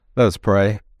Let us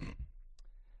pray.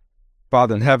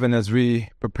 Father in heaven, as we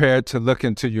prepare to look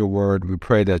into your word, we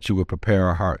pray that you would prepare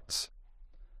our hearts.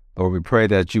 Lord, we pray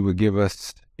that you would give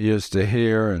us ears to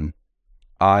hear and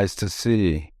eyes to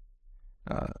see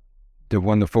the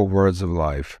wonderful words of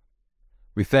life.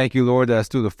 We thank you, Lord, that it's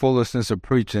through the foolishness of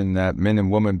preaching that men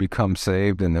and women become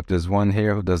saved. And if there's one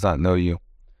here who does not know you,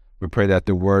 we pray that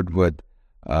the word would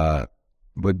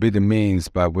be the means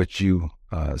by which you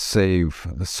save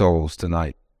the souls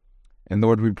tonight. And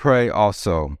Lord, we pray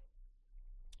also,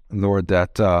 Lord,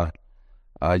 that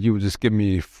you would just give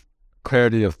me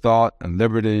clarity of thought and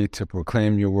liberty to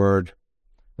proclaim your word,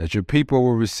 that your people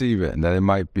will receive it, and that it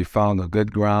might be found on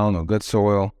good ground or good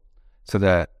soil, so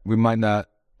that we might not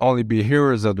only be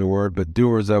hearers of the word, but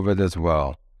doers of it as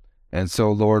well. And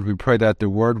so, Lord, we pray that the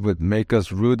word would make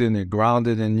us rooted and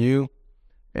grounded in you,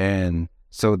 and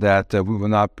so that we will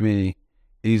not be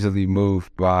easily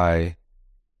moved by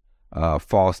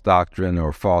false doctrine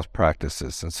or false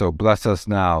practices. And so bless us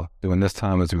now during this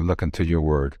time as we look into your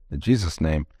word. In Jesus'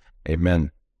 name,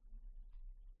 amen.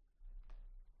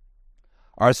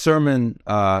 Our sermon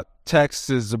text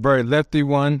is a very lengthy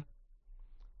one.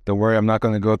 Don't worry, I'm not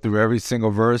going to go through every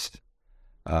single verse.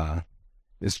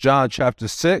 It's John chapter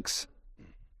 6.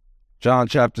 John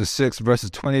chapter 6, verses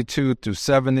 22 through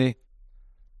 70.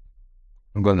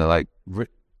 I'm going to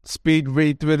speed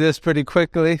read through this pretty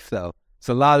quickly, so it's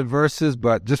a lot of verses,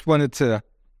 but just wanted to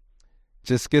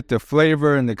just get the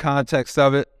flavor and the context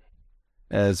of it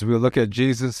as we look at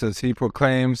Jesus as he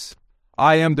proclaims,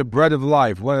 I am the bread of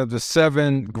life, one of the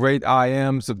 7 great I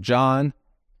ams of John,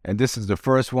 and this is the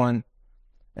first one.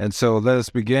 And so let us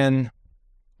begin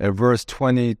at verse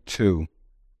 22.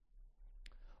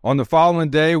 On the following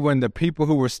day, when the people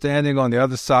who were standing on the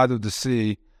other side of the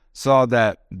sea saw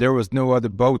that there was no other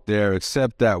boat there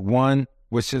except that one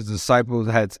which his disciples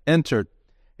had entered,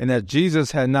 and that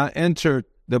Jesus had not entered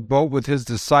the boat with his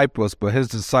disciples, but his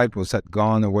disciples had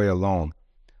gone away alone.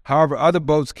 However, other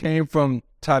boats came from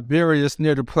Tiberias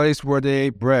near the place where they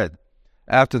ate bread,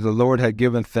 after the Lord had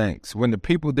given thanks. When the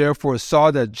people therefore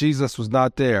saw that Jesus was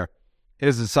not there,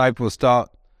 his disciples,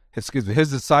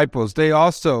 they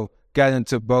also got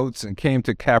into boats and came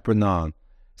to Capernaum,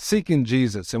 seeking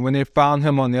Jesus. And when they found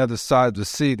him on the other side of the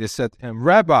sea, they said to him,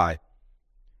 Rabbi,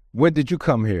 when did you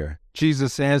come here?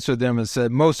 Jesus answered them and said,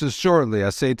 Most assuredly, I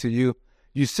say to you,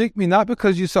 you seek me not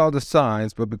because you saw the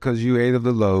signs, but because you ate of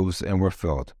the loaves and were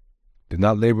filled. Do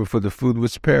not labor for the food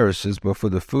which perishes, but for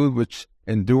the food which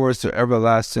endures to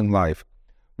everlasting life,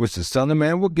 which the Son of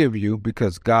Man will give you,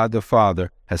 because God the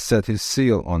Father has set his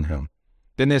seal on him.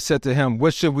 Then they said to him,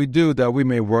 What should we do that we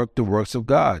may work the works of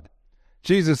God?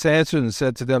 Jesus answered and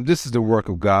said to them, This is the work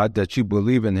of God, that you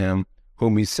believe in him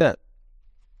whom he sent.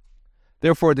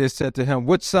 Therefore they said to him,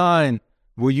 What sign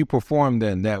will you perform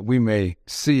then, that we may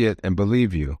see it and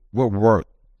believe you? What work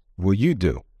will you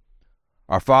do?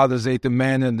 Our fathers ate the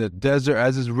manna in the desert,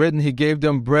 as is written, he gave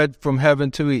them bread from heaven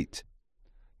to eat.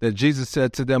 Then Jesus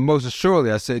said to them, Most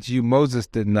assuredly I say to you, Moses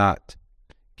did not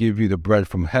give you the bread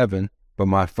from heaven, but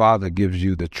my Father gives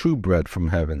you the true bread from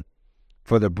heaven.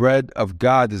 For the bread of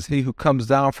God is he who comes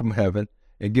down from heaven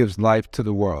and gives life to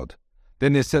the world.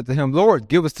 Then they said to him, Lord,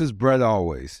 give us this bread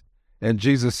always. And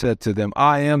Jesus said to them,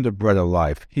 I am the bread of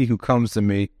life. He who comes to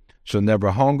me shall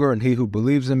never hunger, and he who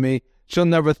believes in me shall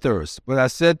never thirst. But I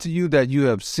said to you that you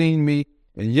have seen me,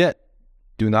 and yet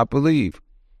do not believe.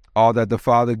 All that the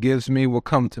Father gives me will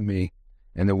come to me,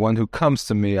 and the one who comes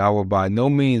to me I will by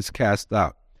no means cast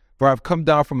out. For I have come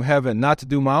down from heaven not to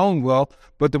do my own will,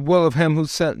 but the will of him who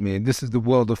sent me. And this is the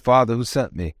will of the Father who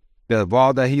sent me, that of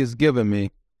all that he has given me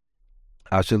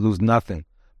I shall lose nothing,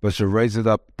 but shall raise it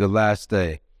up the last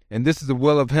day. And this is the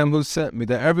will of him who sent me,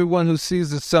 that everyone who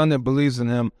sees the Son and believes in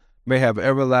him may have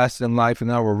everlasting life,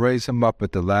 and I will raise him up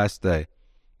at the last day.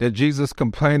 Then Jesus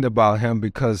complained about him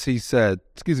because he said,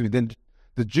 then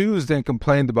the Jews then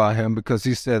complained about him because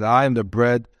he said, I am the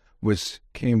bread which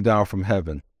came down from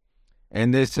heaven.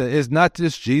 And they said, Is not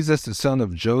this Jesus the son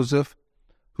of Joseph,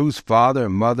 whose father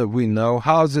and mother we know?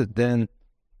 How is it then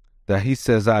that he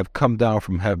says, I have come down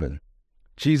from heaven?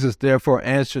 Jesus therefore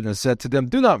answered and said to them,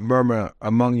 Do not murmur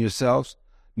among yourselves.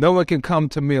 No one can come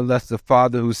to me unless the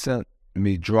Father who sent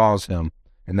me draws him,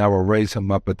 and I will raise him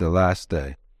up at the last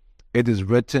day. It is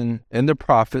written in the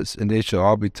prophets, and they shall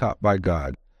all be taught by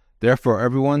God. Therefore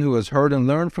everyone who has heard and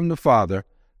learned from the Father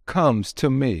comes to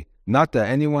me. Not that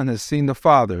anyone has seen the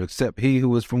Father, except he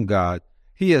who is from God.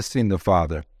 He has seen the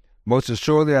Father. Most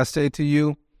assuredly I say to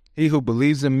you, he who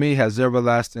believes in me has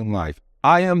everlasting life.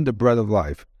 I am the bread of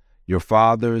life. Your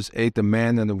fathers ate the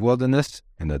manna in the wilderness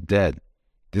and are dead.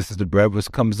 This is the bread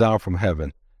which comes down from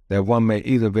heaven, that one may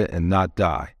eat of it and not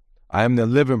die. I am the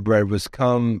living bread which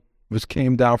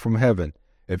came down from heaven.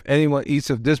 If anyone eats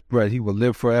of this bread, he will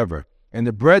live forever. And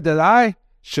the bread that I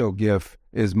shall give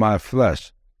is my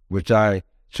flesh, which I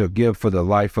shall give for the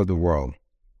life of the world.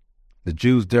 The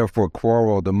Jews therefore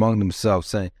quarreled among themselves,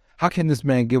 saying, How can this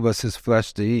man give us his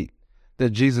flesh to eat?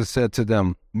 Then Jesus said to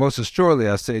them, Most assuredly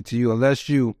I say to you, unless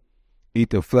you eat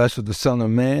the flesh of the Son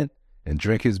of Man and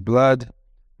drink his blood,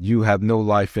 you have no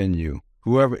life in you.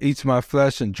 Whoever eats my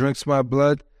flesh and drinks my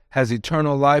blood has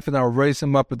eternal life, and I will raise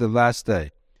him up at the last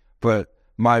day. But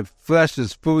my flesh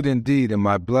is food indeed, and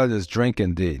my blood is drink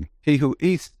indeed. He who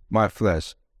eats my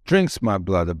flesh, drinks my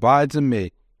blood, abides in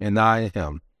me, and I in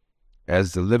him.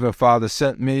 As the living Father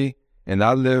sent me, and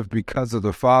I live because of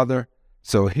the Father,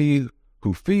 so he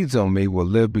who feeds on me will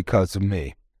live because of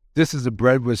me. This is the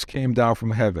bread which came down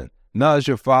from heaven. Not as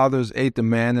your fathers ate the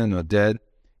manna and are dead.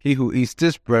 He who eats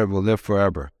this bread will live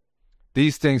forever.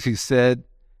 These things he said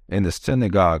in the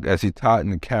synagogue as he taught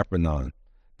in Capernaum.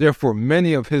 Therefore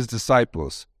many of his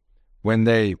disciples, when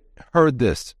they heard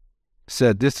this,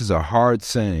 said, This is a hard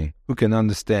saying. Who can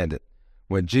understand it?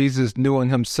 When Jesus knew in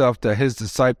himself that his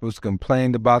disciples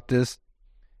complained about this,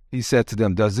 he said to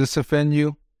them, Does this offend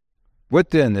you?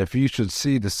 What then if you should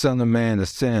see the Son of Man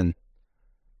ascend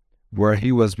where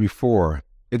he was before?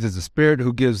 It is the Spirit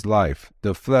who gives life.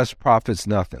 The flesh profits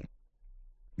nothing.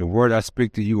 The word I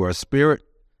speak to you are spirit,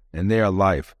 and they are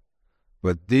life.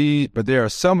 But there are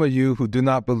some of you who do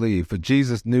not believe, for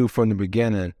Jesus knew from the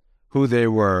beginning who they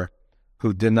were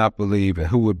who did not believe and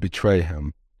who would betray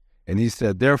him. And he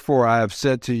said, Therefore I have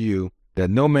said to you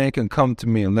that no man can come to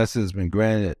me unless it has been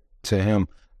granted to him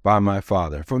by my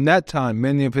Father. From that time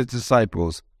many of his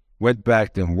disciples went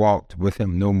back and walked with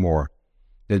him no more.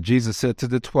 Then Jesus said to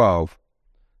the 12,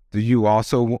 Do you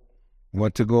also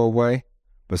want to go away?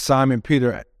 But Simon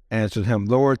Peter answered him,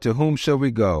 Lord, to whom shall we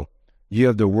go? You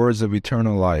have the words of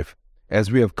eternal life.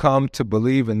 As we have come to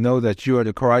believe and know that you are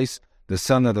the Christ, the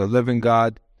Son of the living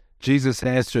God, Jesus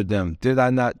answered them, Did I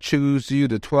not choose you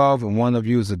the 12, and one of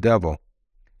you is a devil?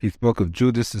 He spoke of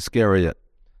Judas Iscariot,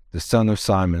 the son of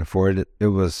Simon, for it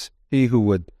was he who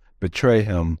would betray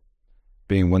him,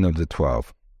 being one of the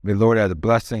 12. May the Lord add a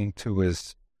blessing to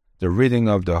the reading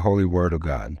of the holy word of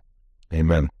God.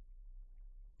 Amen.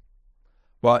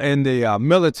 Well, in the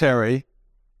military,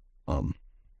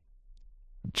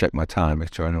 check my time,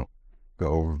 make sure I don't go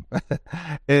over.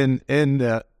 in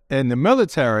the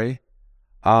military,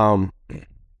 one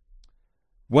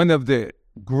of the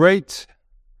great,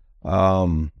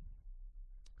 how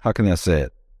can I say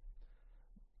it?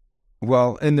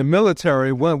 Well, in the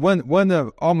military, one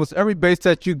of almost every base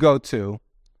that you go to,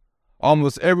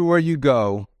 almost everywhere you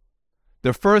go,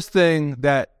 the first thing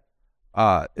that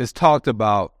is talked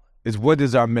about is what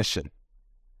is our mission?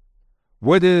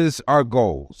 What is our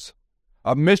goals?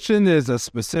 A mission is a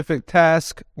specific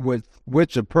task with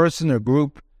which a person or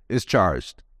group is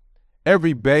charged.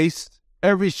 Every base,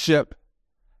 every ship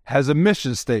has a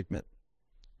mission statement.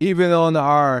 Even on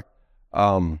our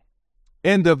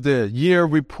end of the year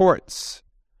reports,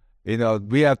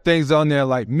 we have things on there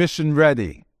like mission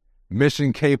ready,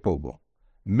 mission capable,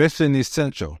 mission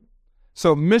essential.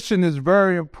 So mission is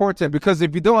very important, because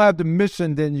if you don't have the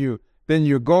mission, then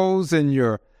your goals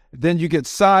and then you get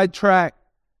sidetracked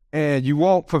and you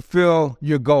won't fulfill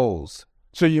your goals.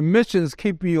 So your missions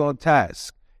keep you on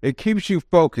task. It keeps you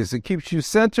focused. It keeps you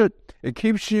centered. It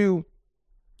keeps you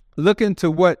looking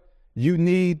to what you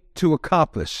need to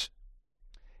accomplish.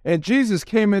 And Jesus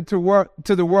came into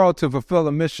the world to fulfill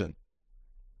a mission.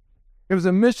 It was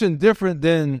a mission different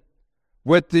than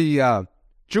what the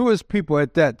Jewish people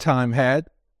at that time had.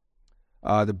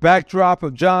 The backdrop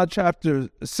of John chapter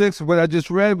 6, what I just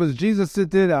read, was Jesus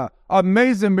did an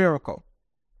amazing miracle.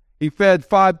 He fed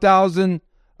 5,000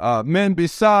 men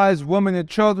besides women and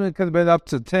children. It could have been up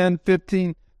to 10,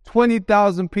 15,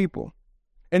 20,000 people.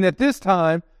 And at this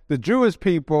time, the Jewish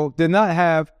people did not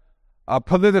have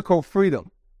political freedom.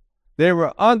 They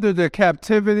were under the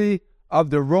captivity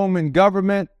of the Roman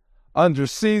government, under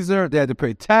Caesar. They had to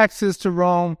pay taxes to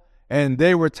Rome, and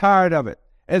they were tired of it.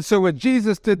 And so when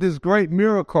Jesus did this great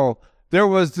miracle, there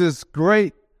was this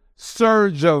great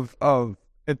surge of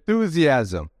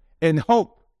enthusiasm and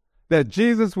hope that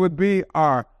Jesus would be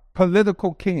our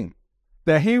political king,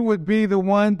 that he would be the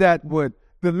one that would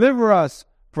deliver us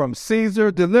from Caesar,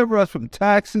 deliver us from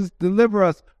taxes, deliver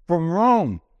us from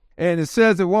Rome. And it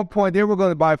says at one point they were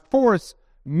going to, by force,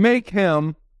 make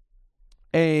him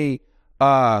a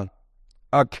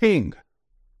king.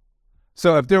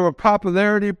 So if there were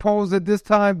popularity polls at this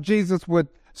time, Jesus would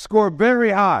score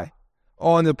very high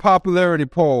on the popularity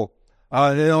poll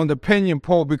and on the opinion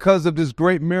poll because of this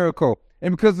great miracle.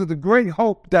 and because of the great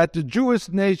hope that the Jewish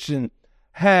nation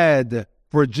had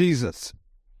for Jesus.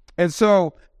 And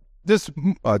so this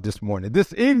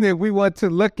evening, we want to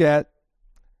look at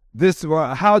this,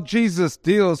 how Jesus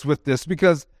deals with this,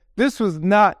 because this was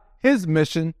not his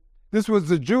mission. This was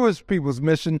the Jewish people's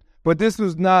mission, but this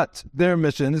was not their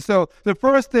mission. And so the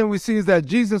first thing we see is that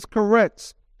Jesus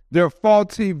corrects their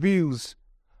faulty views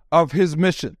of his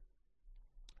mission.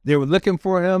 They were looking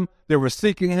for him. They were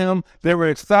seeking him. They were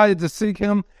excited to seek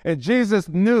him. And Jesus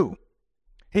knew.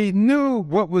 He knew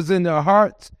what was in their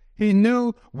hearts. He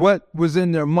knew what was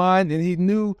in their mind, and he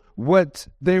knew what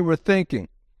they were thinking.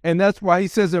 And that's why he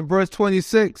says in verse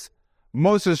 26,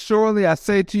 most assuredly I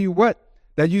say to you what?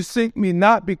 That you seek me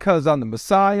not because I'm the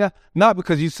Messiah, not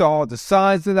because you saw all the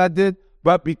signs that I did,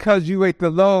 but because you ate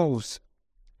the loaves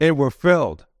and were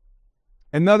filled.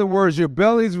 In other words, your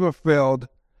bellies were filled,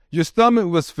 your stomach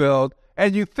was filled,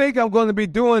 and you think I'm going to be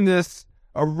doing this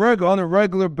on a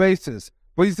regular basis.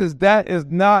 But he says, that is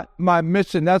not my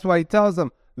mission. That's why he tells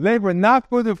them, labor not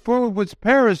for the food which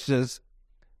perishes,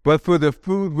 but for the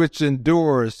food which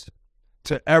endures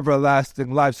to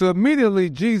everlasting life. So immediately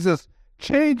Jesus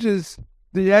changes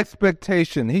the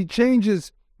expectation. He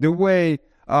changes the way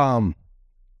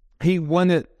he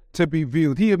wanted to be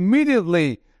viewed. He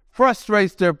immediately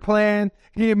frustrates their plan.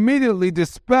 He immediately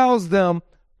dispels them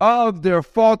of their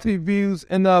faulty views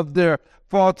and of their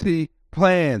faulty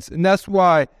plans. And that's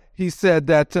why he said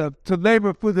that to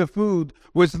labor for the food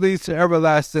which leads to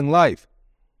everlasting life.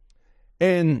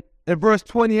 And in verse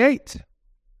 28,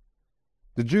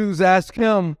 the Jews ask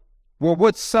him, well,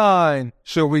 what sign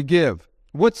shall we give?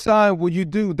 What sign will you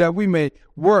do that we may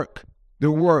work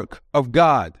the work of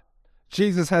God?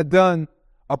 Jesus had done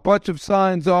a bunch of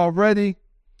signs already,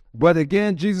 but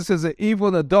again, Jesus is an evil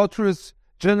and adulterous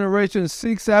generation,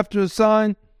 seeks after a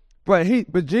sign,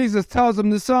 but Jesus tells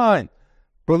them the sign.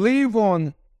 Believe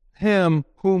on him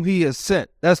whom he has sent.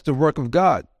 That's the work of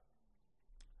God.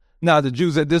 Now, the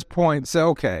Jews at this point say,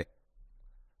 okay,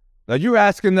 now you're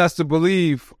asking us to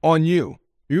believe on you.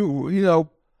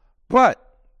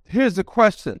 But here's the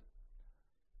question.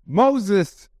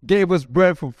 Moses gave us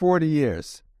bread for 40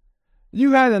 years.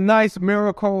 You had a nice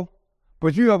miracle,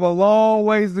 but you have a long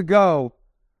ways to go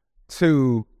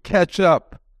to catch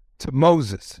up to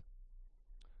Moses.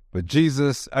 But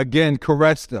Jesus again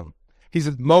corrects them. He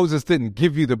says, Moses didn't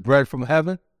give you the bread from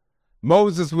heaven.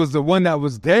 Moses was the one that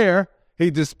was there.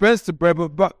 He dispensed the bread,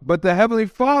 but the Heavenly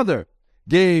Father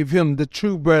gave him the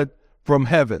true bread from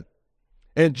heaven.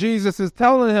 And Jesus is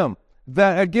telling him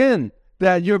that, again,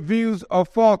 that your views are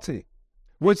faulty,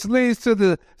 which leads to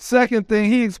the second thing.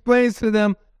 He explains to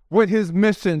them what his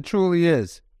mission truly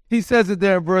is. He says it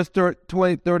there in verse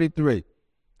 33.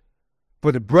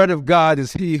 For the bread of God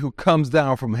is he who comes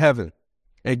down from heaven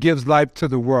and gives life to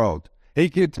the world. He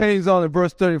continues on in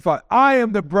verse 35. I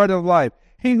am the bread of life.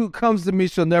 He who comes to me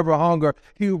shall never hunger.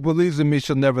 He who believes in me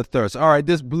shall never thirst. All right,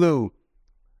 this blew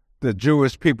the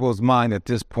Jewish people's mind at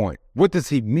this point. What does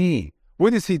he mean?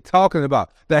 What is he talking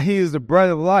about? That he is the bread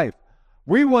of life.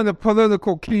 We want a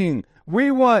political king.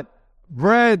 We want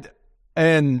bread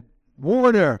and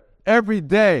water every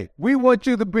day. We want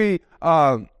you to be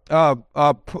a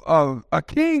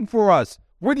king for us.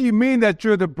 What do you mean that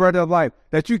you're the bread of life?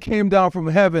 That you came down from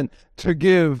heaven to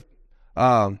give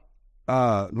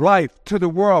life to the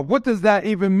world? What does that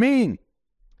even mean?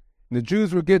 And the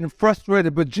Jews were getting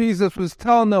frustrated, but Jesus was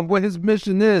telling them what his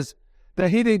mission is,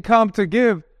 that he didn't come to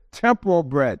give temporal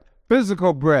bread,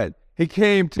 physical bread. He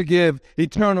came to give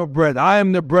eternal bread. I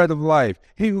am the bread of life.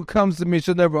 He who comes to me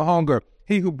shall never hunger.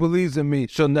 He who believes in me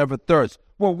shall never thirst.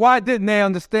 Well, why didn't they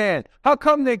understand? How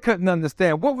come they couldn't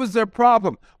understand? What was their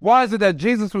problem? Why is it that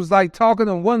Jesus was like talking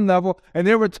on one level and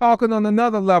they were talking on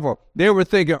another level? They were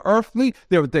thinking earthly.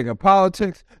 They were thinking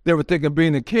politics. They were thinking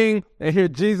being a king. And here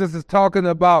Jesus is talking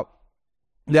about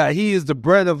that he is the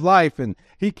bread of life and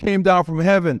he came down from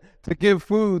heaven to give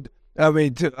food.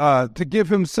 To give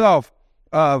himself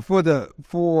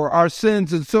for our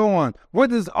sins and so on. What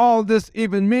does all this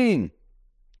even mean?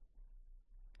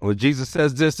 Well, Jesus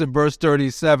says this in verse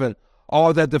 37,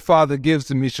 all that the Father gives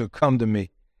to me shall come to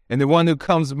me, and the one who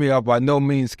comes to me I'll by no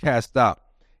means cast out.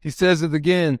 He says it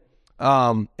again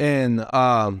in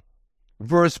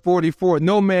verse 44,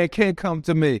 no man can come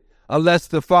to me unless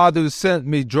the Father who sent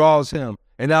me draws him,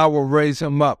 and I will raise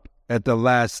him up at the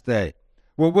last day.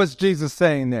 Well, what's Jesus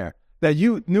saying there? That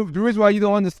the reason why you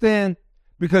don't understand,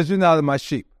 because you're not of my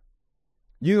sheep.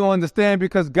 You don't understand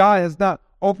because God has not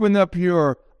opened up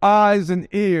your eyes and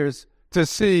ears to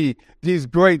see these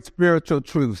great spiritual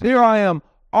truths. Here I am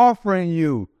offering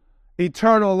you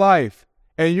eternal life,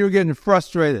 and you're getting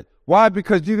frustrated. Why?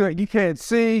 Because you can't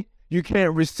see, You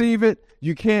can't receive it.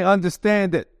 You can't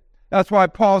understand it. That's why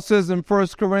Paul says in 1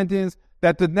 Corinthians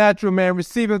that the natural man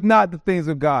receiveth not the things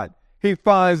of God. He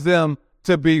finds them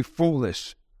to be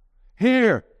foolish.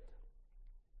 Here,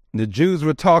 the Jews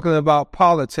were talking about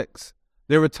politics.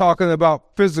 They were talking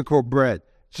about physical bread.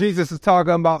 Jesus is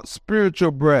talking about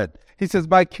spiritual bread. He says,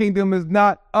 my kingdom is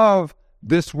not of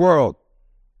this world.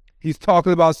 He's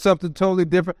talking about something totally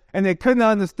different. And they couldn't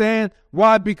understand.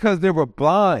 Why? Because they were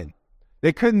blind.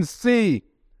 They couldn't see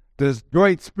the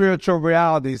great spiritual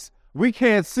realities. We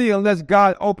can't see unless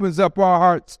God opens up our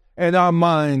hearts and our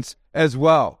minds as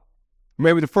well.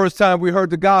 Maybe the first time we heard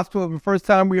the gospel, the first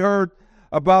time we heard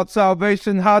about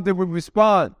salvation, how did we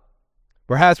respond?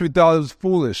 Perhaps we thought it was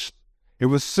foolish. It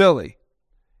was silly.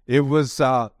 It was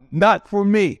not for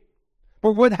me.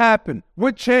 But what happened?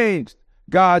 What changed?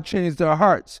 God changed our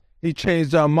hearts. He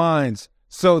changed our minds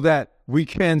so that we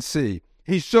can see.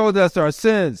 He showed us our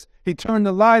sins. He turned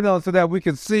the light on so that we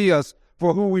can see us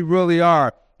for who we really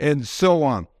are, and so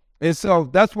on. And so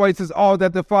that's why he says, all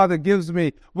that the Father gives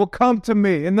me will come to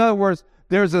me. In other words,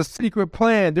 there's a secret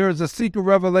plan. There is a secret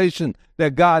revelation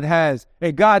that God has.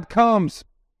 And God comes,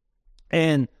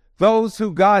 and those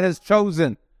who God has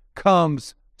chosen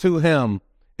comes to him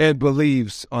and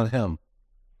believes on him.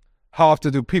 How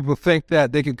often do people think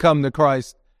that they can come to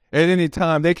Christ at any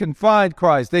time? They can find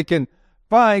Christ. They can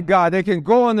find God. They can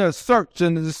go on their search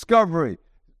and discovery,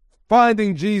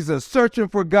 finding Jesus, searching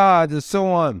for God, and so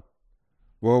on.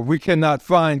 Well, we cannot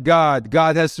find God.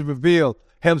 God has to reveal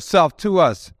himself to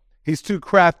us. He's too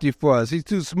crafty for us. He's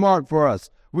too smart for us.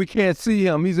 We can't see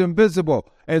him. He's invisible,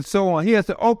 and so on. He has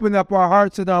to open up our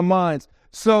hearts and our minds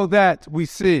so that we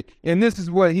see. And this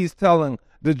is what he's telling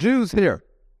the Jews here.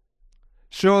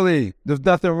 Surely there's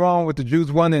nothing wrong with the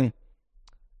Jews wanting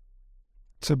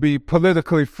to be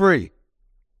politically free.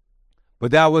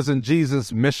 But that wasn't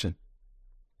Jesus' mission.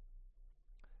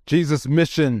 Jesus'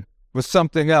 mission was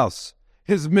something else.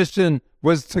 His mission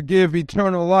was to give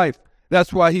eternal life.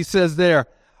 That's why he says there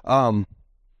in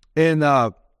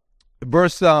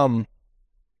verse in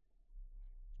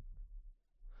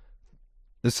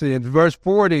verse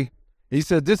 40, he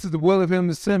said, this is the will of him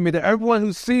to send me, that everyone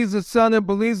who sees the Son and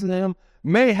believes in him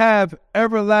may have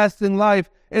everlasting life,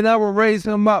 and I will raise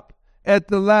him up at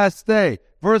the last day.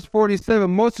 Verse 47,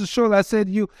 most assuredly I say to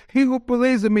you, he who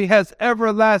believes in me has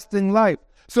everlasting life.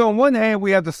 So on one hand,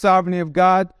 we have the sovereignty of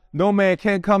God. No man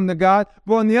can come to God.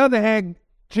 But on the other hand,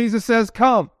 Jesus says,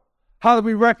 come. How do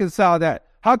we reconcile that?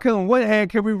 How can on one hand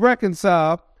can we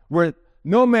reconcile where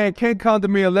no man can come to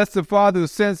me unless the Father who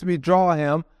sends me draw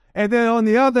him? And then on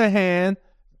the other hand,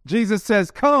 Jesus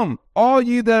says, come, all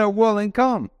ye that are willing,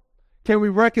 come. Can we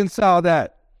reconcile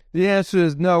that? The answer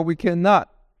is no, we cannot.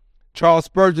 Charles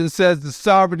Spurgeon says the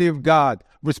sovereignty of God,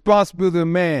 responsibility of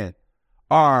man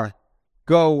are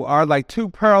like two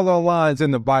parallel lines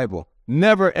in the Bible,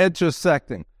 never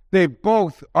intersecting. They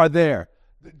both are there.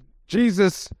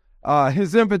 Jesus,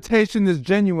 his invitation is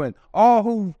genuine. All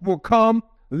who will come,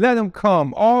 let him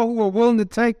come. All who are willing to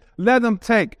take, let them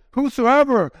take.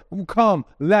 Whosoever will come,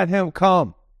 let him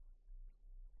come.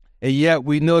 And yet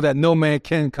we know that no man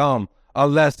can come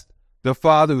unless the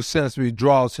Father who sends me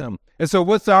draws him. And so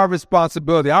what's our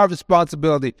responsibility? Our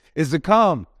responsibility is to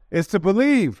come, is to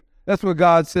believe. That's what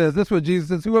God says. That's what Jesus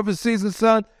says. Whoever sees the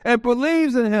Son and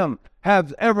believes in him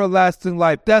has everlasting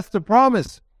life. That's the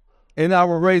promise. And I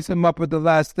will raise him up at the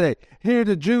last day. Here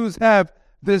the Jews have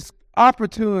this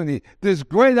opportunity, this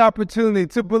great opportunity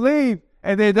to believe,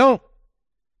 and they don't.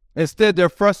 Instead, they're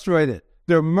frustrated.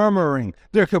 They're murmuring.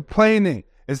 They're complaining.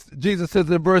 As Jesus says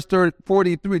in verse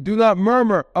 43, do not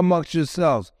murmur amongst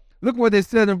yourselves. Look what they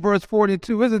said in verse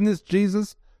 42. Isn't this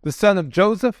Jesus, the son of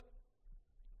Joseph?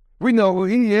 We know who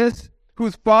he is,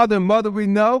 whose father and mother we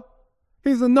know.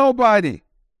 He's a nobody.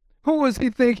 Who does he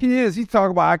think he is? He's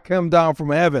talking about I come down from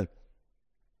heaven,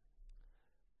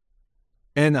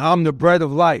 and I'm the bread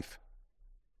of life.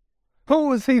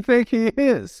 Who does he think he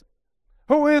is?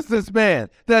 Who is this man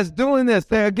that's doing this?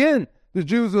 Again, the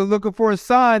Jews were looking for a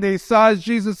sign. They sized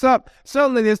Jesus up.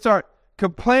 Suddenly they start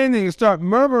complaining and start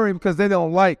murmuring because they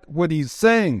don't like what he's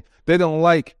saying. They don't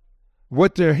like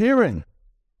what they're hearing.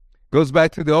 Goes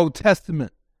back to the Old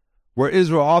Testament, where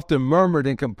Israel often murmured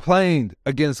and complained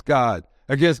against God,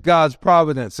 against God's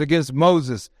providence, against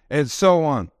Moses, and so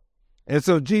on. And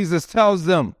so Jesus tells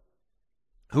them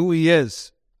who he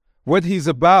is, what he's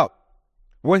about,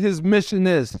 what his mission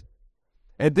is.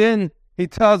 And then he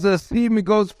tells us, he even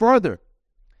goes further.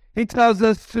 He tells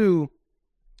us to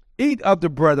eat of the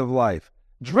bread of life,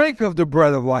 drink of the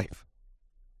bread of life.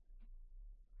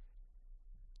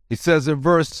 He says in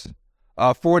verse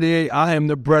 48, I am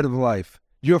the bread of life.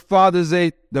 Your fathers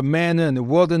ate the manna in the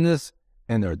wilderness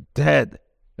and are dead.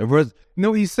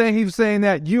 He's saying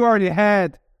that you already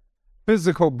had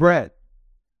physical bread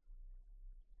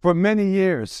for many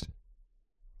years.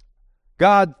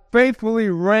 God faithfully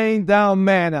rained down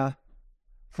manna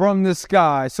from the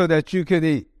sky so that you could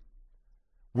eat.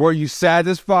 Were you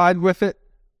satisfied with it?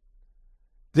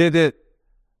 Did it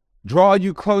draw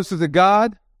you closer to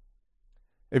God?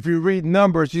 If you read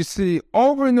Numbers, you see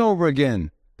over and over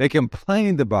again, they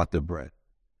complained about the bread.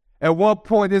 At one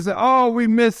point, they said, oh, we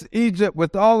miss Egypt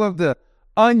with all of the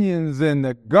onions and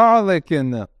the garlic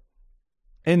and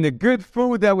the good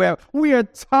food that we have. We are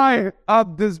tired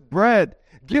of this bread.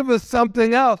 Give us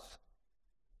something else.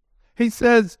 He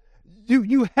says,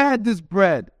 you had this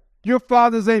bread. Your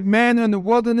fathers ate manna in the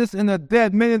wilderness and are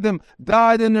dead. Many of them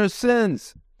died in their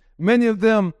sins. Many of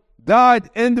them died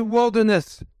in the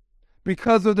wilderness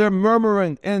because of their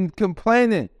murmuring and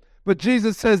complaining. But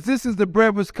Jesus says, this is the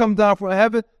bread which come down from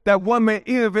heaven, that one may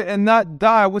eat of it and not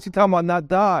die. What's he talking about, not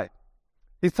die?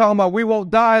 He's talking about we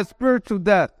won't die a spiritual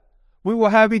death. We will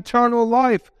have eternal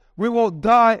life. We won't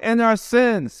die in our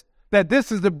sins. That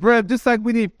this is the bread, just like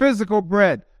we need physical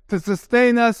bread to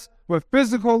sustain us with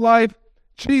physical life.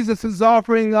 Jesus is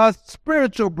offering us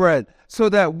spiritual bread so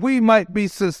that we might be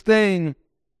sustained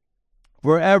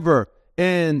forever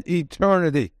in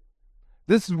eternity.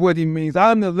 This is what he means.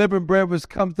 I'm the living bread which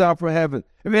comes down from heaven.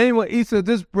 If anyone eats of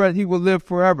this bread, he will live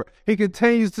forever. He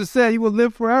continues to say he will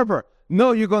live forever.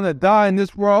 No, you're going to die in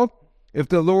this world if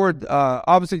the Lord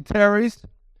obviously tarries.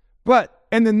 But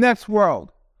in the next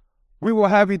world, we will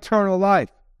have eternal life.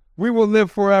 We will live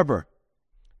forever.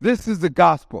 This is the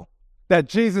gospel, that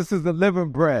Jesus is the living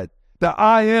bread, that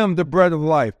I am the bread of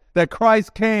life, that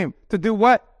Christ came to do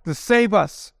what? To save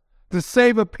us. To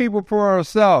save a people for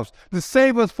ourselves, to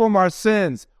save us from our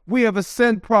sins. We have a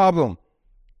sin problem.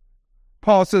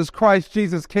 Paul says Christ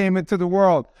Jesus came into the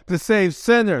world to save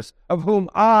sinners, of whom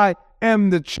I am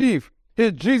the chief.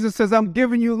 Here Jesus says, I'm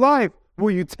giving you life.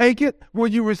 Will you take it? Will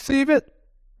you receive it?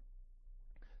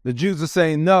 The Jews are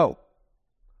saying no.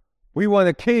 We want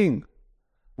a king.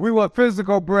 We want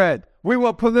physical bread. We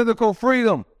want political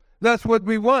freedom. That's what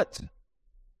we want.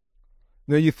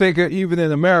 Now you think even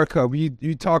in America,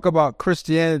 you talk about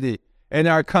Christianity in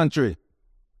our country,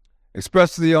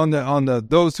 especially on the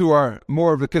those who are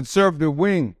more of the conservative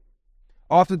wing.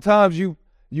 Oftentimes you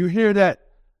hear that,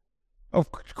 of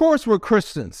course we're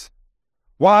Christians.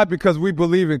 Why? Because we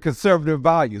believe in conservative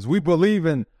values. We believe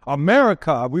in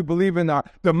America. We believe in our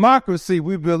democracy.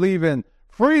 We believe in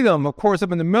freedom. Of course,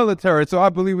 I'm in the military, so I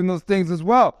believe in those things as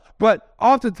well. But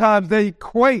oftentimes they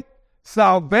equate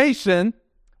salvation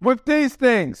with these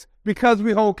things, because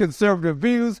we hold conservative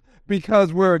views,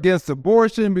 because we're against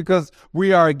abortion, because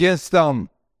we are against gay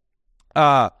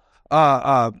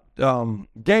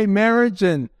marriage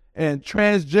and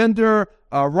transgender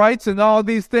rights and all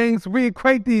these things. We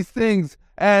equate these things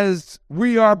as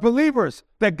we are believers,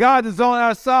 that God is on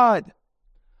our side.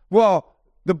 Well,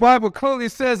 the Bible clearly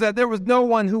says that there was no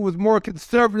one who was more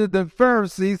conservative than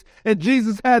Pharisees, and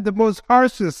Jesus had the most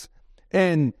harshest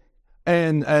and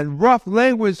rough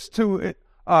language to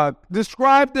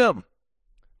describe them,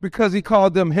 because he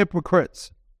called them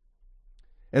hypocrites.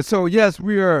 And so, yes,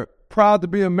 we are proud to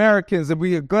be Americans, and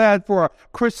we are glad for our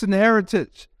Christian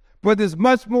heritage. But it's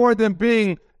much more than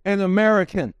being an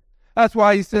American. That's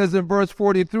why he says in verse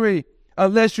 43,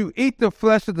 unless you eat the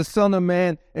flesh of the Son of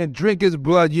Man and drink his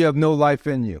blood, you have no life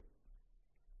in you.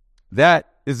 That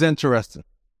is interesting.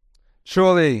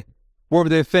 Surely, what were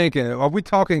they thinking? Are we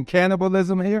talking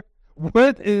cannibalism here?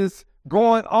 What is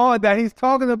going on that he's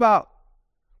talking about?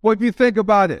 Well, if you think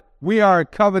about it, we are a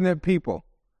covenant people.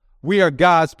 We are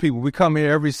God's people. We come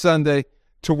here every Sunday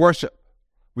to worship.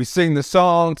 We sing the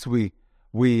songs. We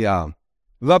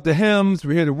love the hymns.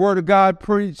 We hear the word of God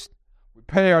preached. We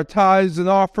pay our tithes and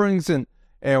offerings, and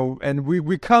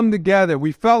we come together.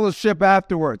 We fellowship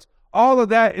afterwards. All of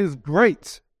that is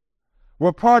great.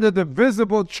 We're part of the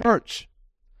visible church.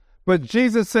 But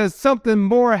Jesus says something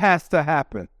more has to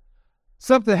happen.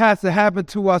 Something has to happen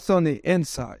to us on the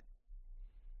inside.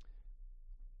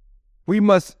 We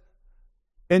must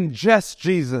ingest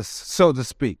Jesus, so to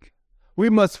speak.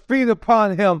 We must feed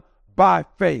upon him by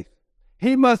faith.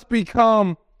 He must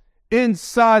become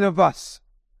inside of us.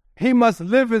 He must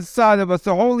live inside of us.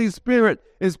 The Holy Spirit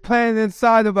is playing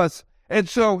inside of us. And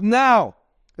so now,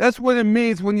 that's what it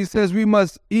means when he says we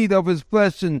must eat of his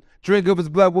flesh and drink of his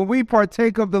blood. When we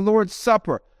partake of the Lord's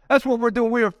Supper, that's what we're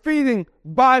doing. We are feeding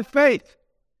by faith.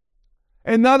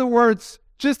 In other words,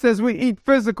 just as we eat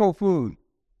physical food,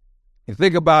 you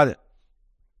think about it.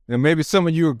 And maybe some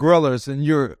of you are grillers and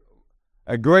you're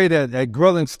great at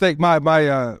grilling steak.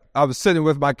 I was sitting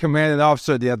with my commanding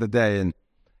officer the other day, and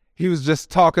he was just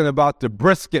talking about the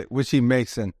brisket which he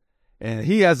makes, and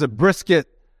he has a brisket,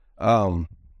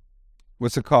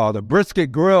 what's it called? A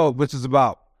brisket grill, which is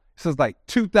about, it says like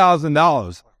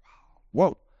 $2,000.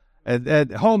 Whoa!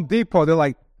 At Home Depot, they're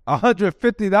like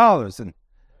 $150, and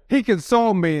he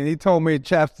consoled me, and he told me,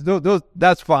 chaps, those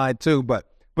that's fine too, but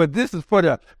this is for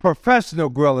the professional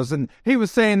grillers. And he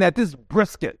was saying that this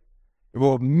brisket, it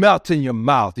will melt in your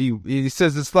mouth. He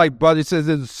says it's like butter. He says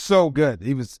it's so good.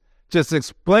 He was just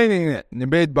explaining it, and it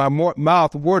made my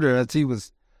mouth water as he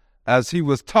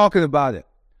was talking about it.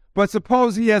 But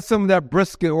suppose he has some of that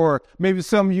brisket, or maybe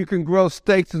some you can grill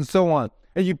steaks and so on,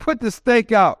 and you put the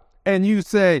steak out, and you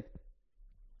say,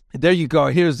 there you go,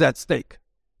 here's that steak.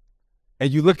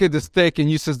 And you look at the steak,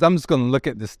 and you says, I'm just going to look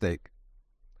at the steak.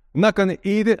 I'm not going to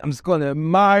eat it. I'm just going to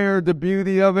admire the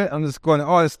beauty of it. I'm just going to,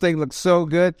 oh, the steak looks so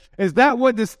good. Is that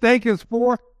what the steak is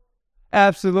for?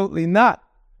 Absolutely not.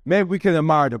 Maybe we can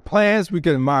admire the plants. We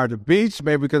can admire the beach.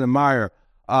 Maybe we can admire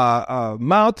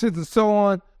mountains and so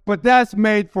on. But that's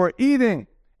made for eating.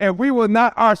 And we will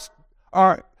not,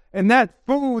 and that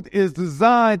food is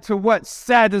designed to what?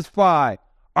 Satisfy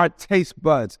our taste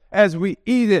buds as we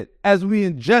eat it, as we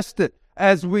ingest it,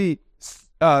 as we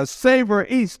savor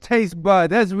each taste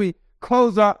bud, as we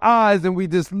close our eyes and we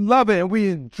just love it and we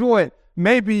enjoy it.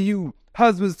 Maybe you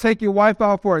husbands take your wife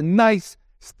out for a nice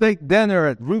steak dinner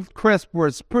at Ruth Chris, where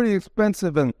it's pretty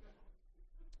expensive, and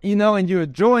and you're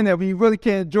enjoying it, but you really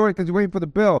can't enjoy it because you're waiting for the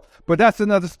bill. But that's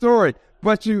another story.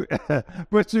 But you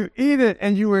eat it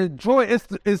and you enjoy it.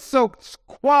 It's so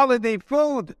quality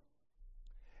food.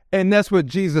 And that's what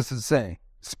Jesus is saying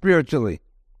spiritually.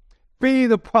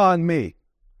 Feed upon me.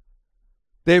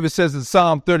 David says in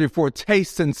Psalm 34,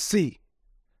 taste and see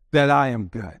that I am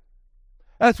good.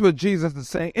 That's what Jesus is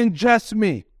saying. Ingest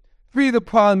me. Feed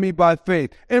upon me by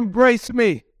faith. Embrace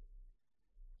me.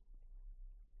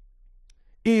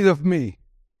 Eat of me.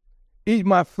 Eat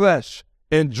my flesh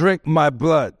and drink my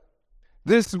blood.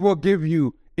 This will give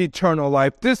you eternal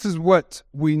life. This is what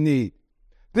we need.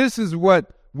 This is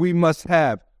what we must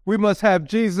have. We must have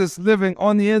Jesus living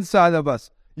on the inside of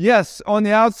us. Yes, on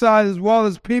the outside as well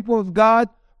as people of God,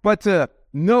 but to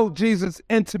know Jesus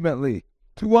intimately,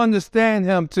 to understand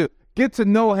him, to get to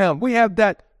know him. We have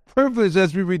that privilege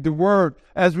as we read the word,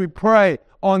 as we pray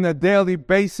on a daily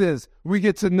basis. We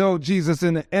get to know Jesus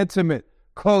in an intimate,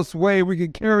 close way. We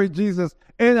can carry Jesus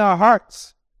in our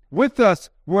hearts with us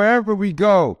wherever we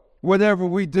go, whatever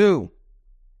we do.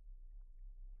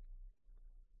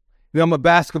 I'm a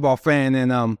basketball fan,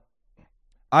 and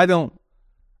I know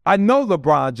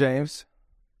LeBron James,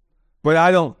 but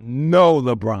I don't know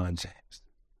LeBron James.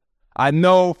 I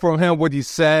know from him what he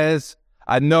says.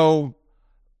 I know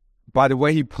by the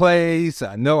way he plays.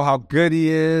 I know how good he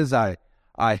is. I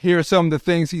hear some of the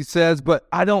things he says, but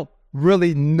I don't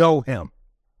really know him.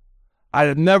 I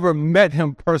have never met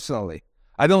him personally.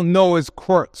 I don't know his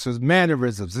quirks, his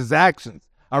mannerisms, his actions.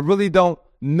 I really don't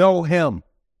know him.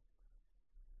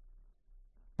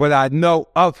 But I know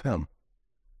of him.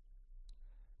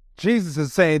 Jesus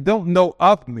is saying, don't know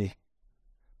of me,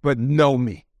 but know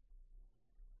me.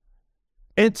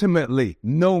 Intimately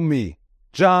know me.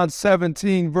 John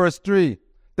 17, verse 3,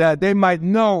 that they might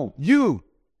know you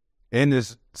and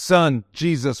his son,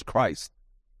 Jesus Christ,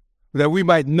 that we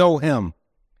might know him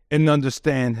and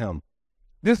understand him.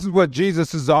 This is what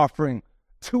Jesus is offering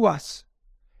to us.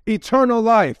 Eternal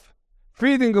life,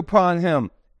 feeding upon him,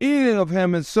 eating of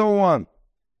him, and so on.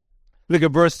 Look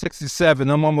at verse 67.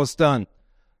 I'm almost done.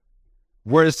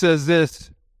 Where it says this,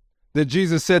 that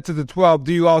Jesus said to the 12,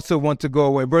 do you also want to go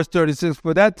away? Verse 36,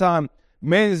 for that time,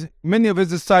 many of his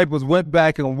disciples went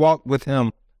back and walked with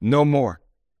him no more.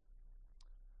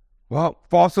 Well,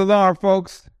 false alarm,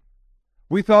 folks.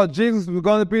 We thought Jesus was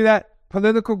going to be that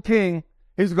political king.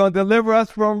 He's going to deliver us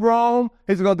from Rome.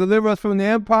 He's going to deliver us from the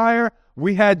empire.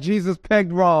 We had Jesus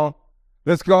pegged wrong.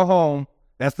 Let's go home.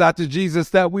 That's not the Jesus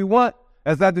that we want.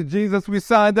 That's not the Jesus we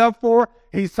signed up for.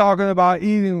 He's talking about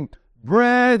eating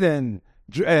bread and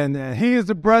he is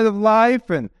the bread of life,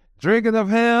 and drinking of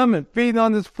him and feeding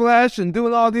on his flesh and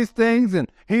doing all these things.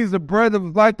 And he's the bread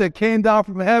of life that came down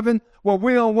from heaven. Well,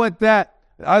 we don't want that.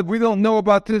 We don't know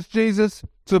about this Jesus.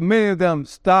 So many of them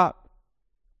stop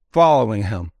following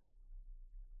him.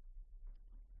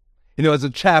 As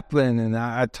a chaplain, and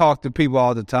I talk to people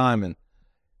all the time, and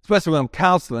especially when I'm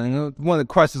counseling, one of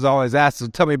the questions I always ask is,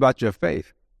 tell me about your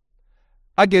faith.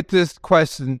 I get this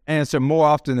question answered more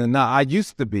often than not. I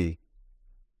used to be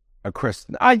a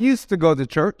Christian. I used to go to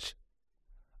church.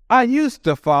 I used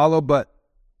to follow, but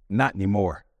not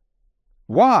anymore.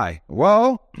 Why?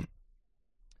 Well,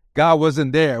 God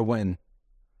wasn't there when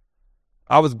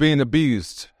I was being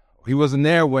abused. He wasn't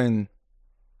there when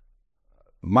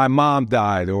my mom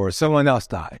died or someone else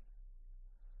died.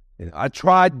 I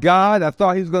tried God. I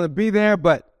thought he was going to be there,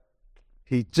 but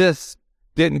he just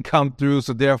didn't come through.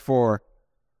 So therefore,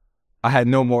 I had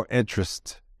no more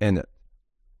interest in it.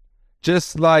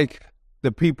 Just like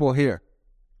the people here.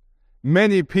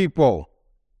 Many people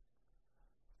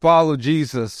follow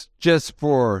Jesus just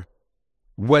for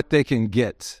what they can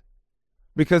get,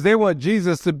 because they want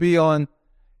Jesus to be on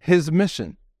his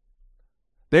mission.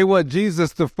 They want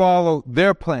Jesus to follow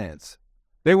their plans.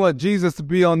 They want Jesus to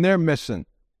be on their mission.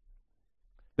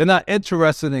 They're not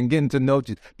interested in getting to know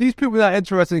Jesus. These people are not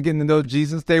interested in getting to know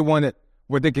Jesus. They wanted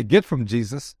what they could get from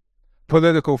Jesus.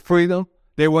 Political freedom.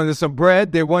 They wanted some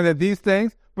bread. They wanted these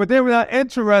things. But they were not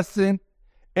interested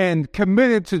and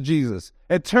committed to Jesus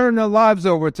and turning their lives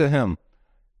over to him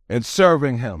and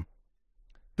serving him.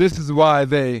 This is why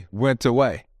they went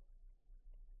away.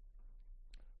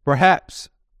 Perhaps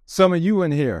some of you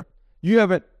in here, you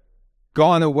haven't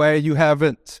gone away, you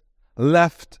haven't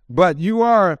left, but you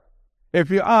are, if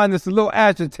you're honest, a little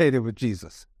agitated with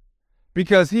Jesus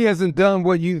because he hasn't done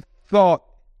what you thought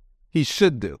he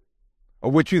should do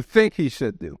or what you think he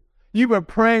should do. You've been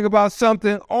praying about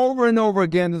something over and over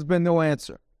again. There's been no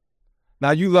answer.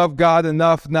 Now, you love God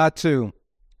enough not to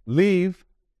leave,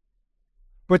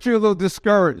 but you're a little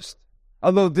discouraged,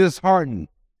 a little disheartened,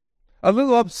 a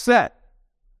little upset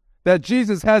that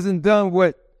Jesus hasn't done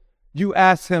what you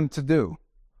asked him to do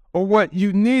or what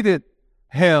you needed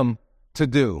him to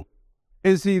do.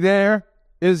 Is he there?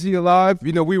 Is he alive?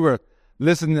 You know, we were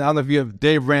listening, I don't know if you have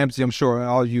Dave Ramsey, I'm sure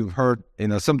all you've heard,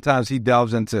 sometimes he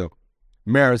delves into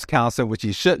marriage counseling, which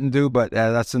he shouldn't do, but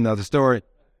that's another story.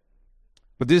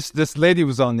 But this lady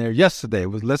was on there yesterday,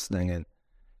 was listening, and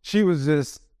she was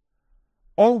just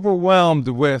overwhelmed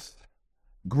with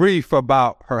grief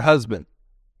about her husband.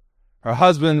 Her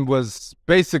husband was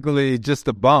basically just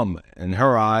a bum in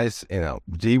her eyes.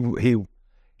 He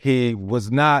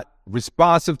was not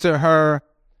responsive to her.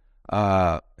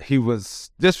 He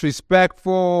was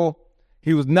disrespectful.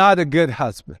 He was not a good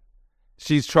husband.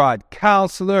 She's tried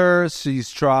counselors.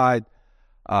 She's tried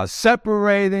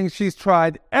separating. She's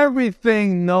tried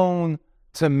everything known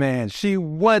to man. She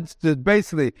wants to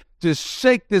basically just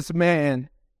shake this man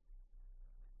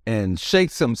and shake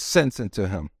some sense into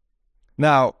him.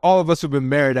 Now, all of us who've been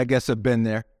married, I guess, have been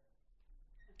there.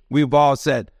 We've all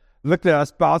said, looked at our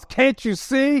spouse, can't you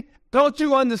see? Don't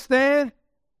you understand?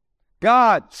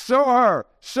 God, show her,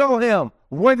 show him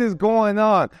what is going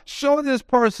on. Show this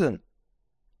person.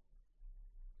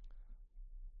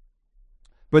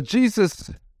 But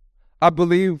Jesus, I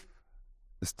believe,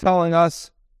 is telling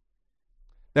us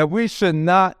that we should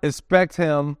not expect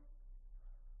him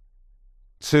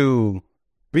to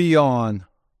be on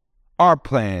our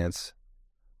plans,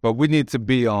 but we need to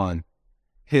be on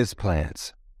his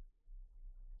plans.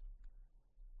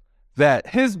 That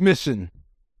his mission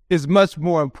is much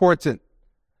more important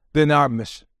than our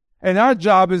mission. And our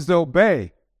job is to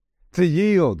obey, to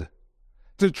yield,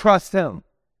 to trust him,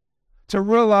 to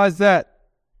realize that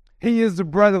he is the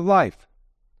bread of life.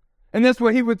 And that's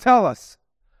what he would tell us.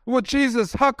 Well,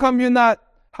 Jesus, how come you're not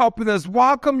helping us?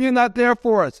 Why come you're not there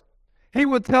for us? He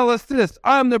would tell us this: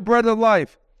 I am the bread of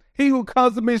life. He who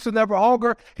comes to me shall never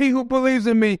hunger. He who believes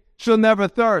in me shall never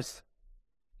thirst.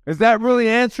 Is that really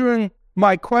answering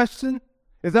my question?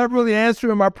 Is that really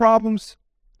answering my problems?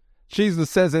 Jesus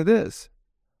says it is,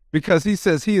 because he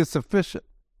says he is sufficient.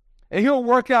 And he'll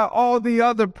work out all the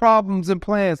other problems and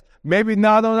plans, maybe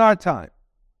not on our time.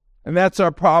 And that's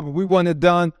our problem. We want it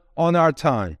done on our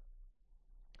time.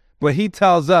 But he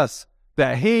tells us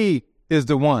that he is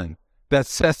the one that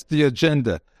sets the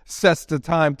agenda, sets the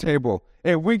timetable,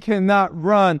 and we cannot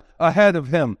run ahead of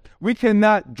him. We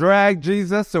cannot drag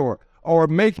Jesus or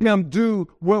make him do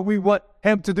what we want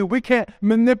him to do. We can't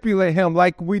manipulate him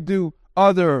like we do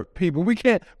other people. We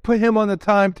can't put him on the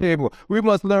timetable. We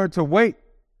must learn to wait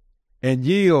and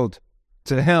yield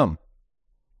to him.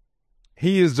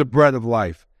 He is the bread of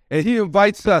life, and he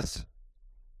invites us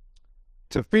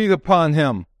to feed upon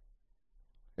him.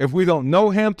 If we don't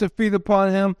know him, to feed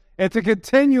upon him and to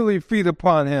continually feed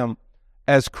upon him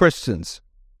as Christians.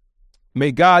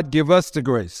 May God give us the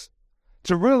grace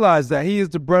to realize that he is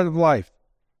the bread of life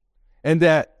and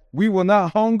that we will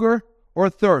not hunger or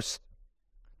thirst.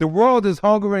 The world is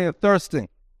hungering and thirsting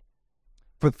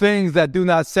for things that do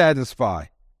not satisfy.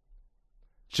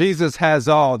 Jesus has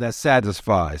all that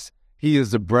satisfies. He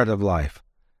is the bread of life.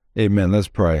 Amen. Let's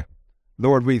pray.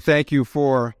 Lord, we thank you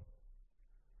for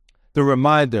the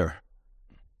reminder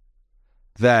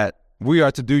that we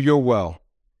are to do your will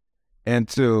and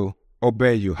to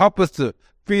obey you. Help us to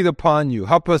feed upon you.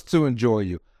 Help us to enjoy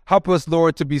you. Help us,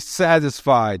 Lord, to be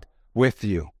satisfied with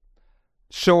you.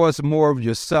 Show us more of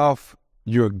yourself,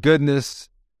 your goodness,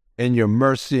 and your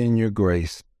mercy and your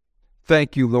grace.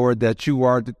 Thank you, Lord, that you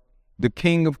are the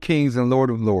King of kings and Lord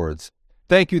of lords.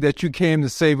 Thank you that you came to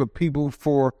save a people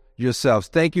for yourselves.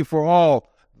 Thank you for all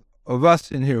of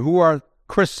us in here who are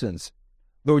Christians.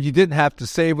 Lord, you didn't have to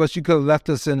save us. You could have left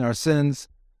us in our sins,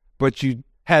 but you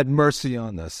had mercy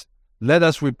on us. Let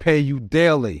us repay you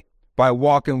daily by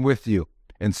walking with you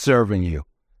and serving you.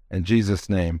 In Jesus'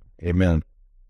 name, amen.